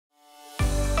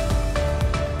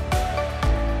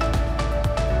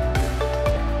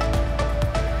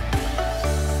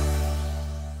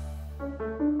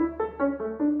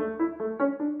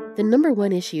The number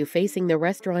one issue facing the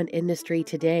restaurant industry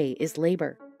today is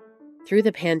labor. Through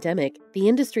the pandemic, the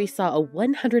industry saw a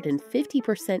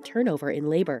 150% turnover in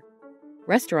labor.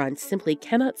 Restaurants simply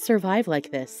cannot survive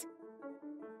like this.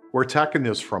 We're attacking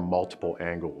this from multiple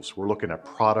angles. We're looking at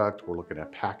product, we're looking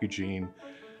at packaging,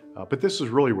 but this is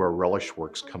really where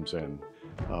RelishWorks comes in.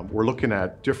 We're looking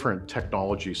at different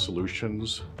technology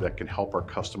solutions that can help our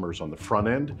customers on the front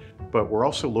end, but we're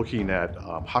also looking at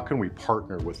how can we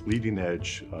partner with leading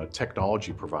edge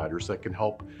technology providers that can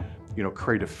help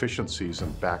create efficiencies in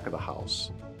the back of the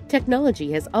house.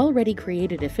 Technology has already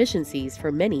created efficiencies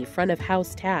for many front of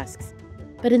house tasks.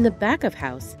 But in the back of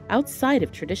house, outside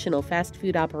of traditional fast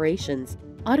food operations,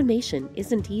 automation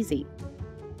isn't easy.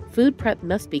 Food prep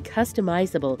must be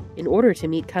customizable in order to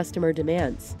meet customer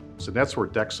demands. So that's where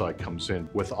DexEye comes in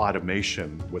with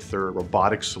automation, with their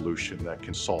robotic solution that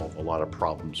can solve a lot of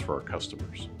problems for our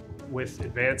customers. With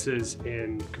advances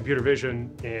in computer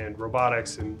vision and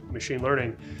robotics and machine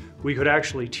learning, we could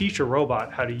actually teach a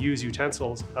robot how to use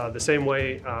utensils the same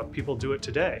way people do it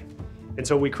today. And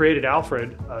so we created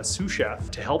Alfred, a sous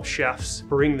chef, to help chefs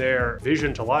bring their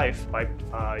vision to life by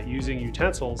using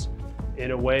utensils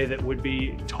in a way that would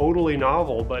be totally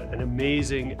novel, but an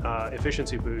amazing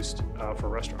efficiency boost for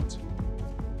restaurants.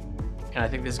 And I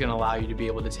think this is going to allow you to be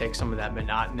able to take some of that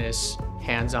monotonous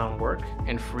hands-on work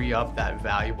and free up that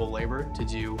valuable labor to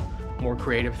do more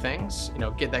creative things,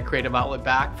 get that creative outlet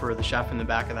back for the chef in the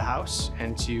back of the house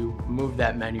and to move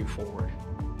that menu forward.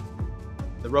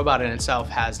 The robot in itself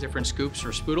has different scoops or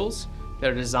spoodles that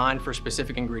are designed for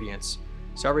specific ingredients.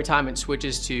 So every time it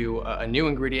switches to a new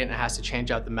ingredient, it has to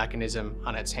change out the mechanism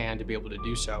on its hand to be able to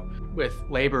do so. With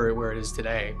labor where it is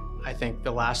today, I think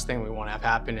the last thing we want to have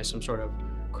happen is some sort of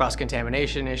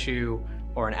cross-contamination issue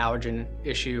or an allergen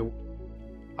issue.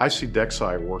 I see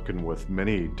DexEye working with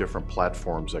many different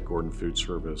platforms at Gordon Food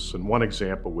Service, and one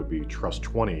example would be Trust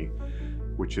 20,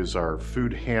 which is our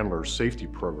food handler safety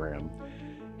program.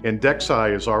 And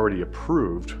DexEye is already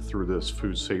approved through this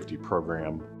food safety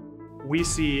program. We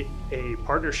see a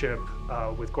partnership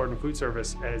with Gordon Food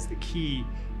Service as the key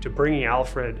to bringing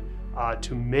Alfred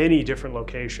to many different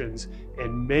locations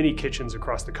and many kitchens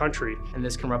across the country. And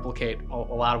this can replicate a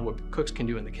lot of what cooks can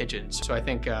do in the kitchens. So I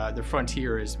think the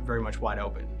frontier is very much wide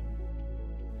open.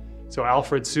 So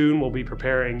Alfred soon will be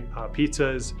preparing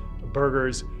pizzas,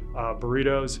 burgers,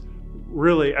 burritos,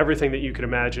 really everything that you can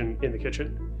imagine in the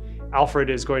kitchen. Alfred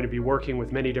is going to be working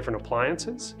with many different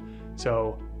appliances.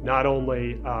 So not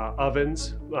only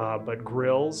ovens, but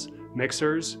grills,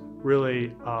 mixers,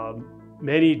 really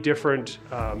many different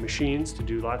machines to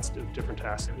do lots of different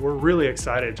tasks. We're really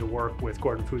excited to work with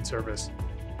Gordon Food Service.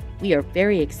 We are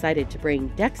very excited to bring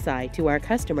DexEye to our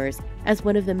customers as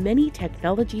one of the many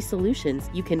technology solutions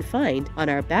you can find on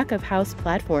our back of house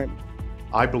platform.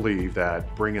 I believe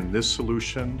that bringing this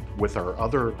solution with our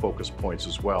other focus points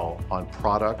as well on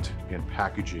product and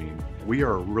packaging, we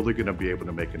are really going to be able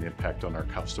to make an impact on our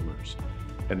customers.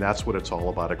 And that's what it's all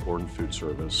about at Gordon Food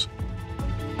Service.